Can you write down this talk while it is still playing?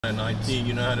In IT,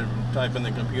 you know how to type in the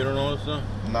computer and all that stuff?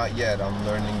 Not yet. I'm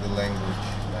learning the language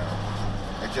now.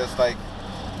 I just like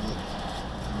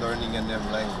learning a new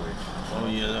language. Oh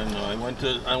yeah, I know.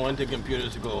 I went to computer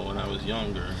school when I was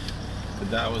younger, but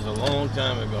that was a long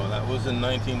time ago. That was in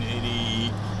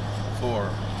 1984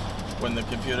 when the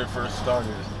computer first started,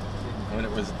 when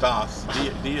it was DOS,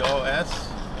 D-O-S.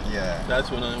 Yeah. That's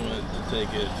when I went to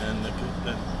take it, and the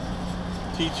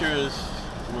teachers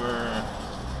were.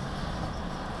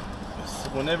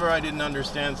 Whenever I didn't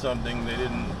understand something, they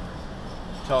didn't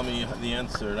tell me the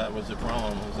answer. That was the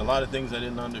problem. There was a lot of things I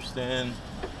didn't understand,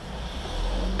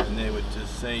 and they would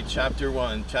just say chapter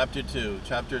 1, chapter 2,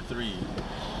 chapter 3.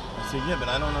 I said, yeah, but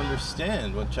I don't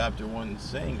understand what chapter 1 is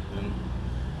saying. And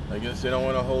I guess they don't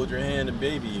want to hold your hand and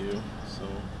baby you. So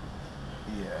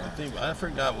Yeah. I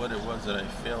forgot what it was that I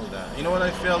failed at. You know what I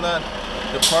failed at?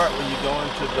 The part where you go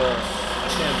into the, I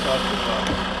can't talk about.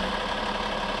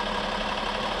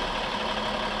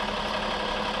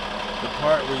 The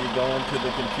part where you go into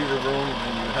the computer room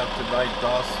and you have to write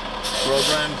DOS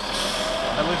programs.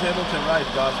 I was able to write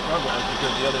DOS programs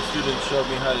because the other students showed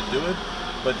me how to do it,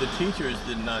 but the teachers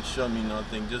did not show me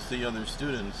nothing, just the other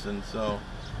students. And so,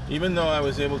 even though I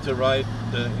was able to write,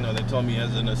 they told me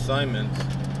as an assignment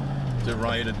to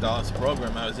write a DOS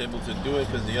program, I was able to do it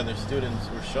because the other students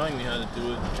were showing me how to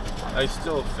do it. I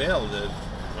still failed it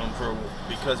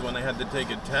because when I had to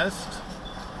take a test,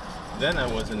 then I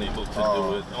wasn't able to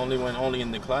do it. Only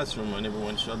in the classroom when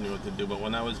everyone showed me what to do. But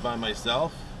when I was by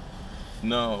myself,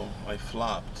 no, I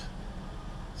flopped.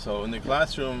 So in the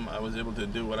classroom, I was able to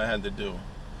do what I had to do.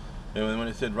 And when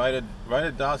it said write a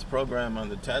DOS program on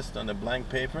the test on a blank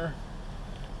paper,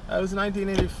 that was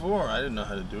 1984. I didn't know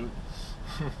how to do it.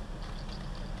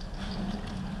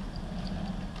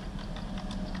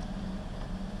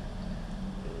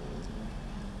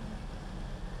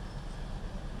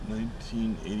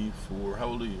 1984. How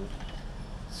old are you?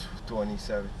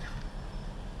 27.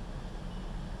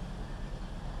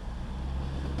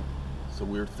 So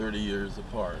we're 30 years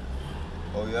apart.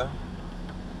 Oh yeah?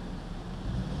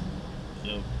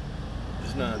 Yep.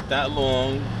 It's not that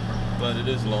long, but it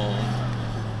is long.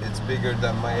 It's bigger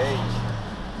than my age.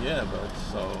 Yeah, but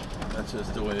so that's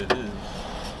just the way it is.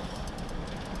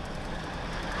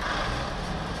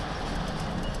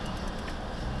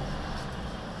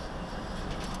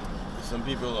 Some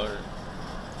people are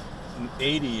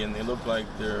 80 and they look like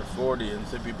they're 40, and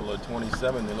some people are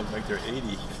 27, they look like they're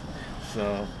 80.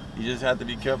 So you just have to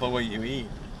be careful what you eat,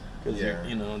 because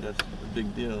that's a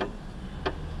big deal.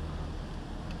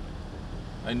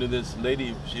 I knew this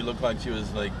lady, she looked like she was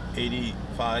like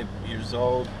 85 years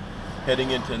old,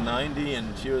 heading into 90,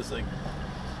 and she was like,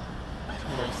 I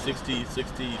don't know, 60,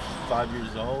 65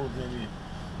 years old, maybe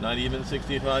not even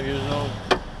 65 years old.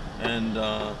 And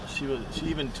she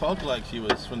even talked like she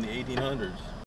was from the 1800s.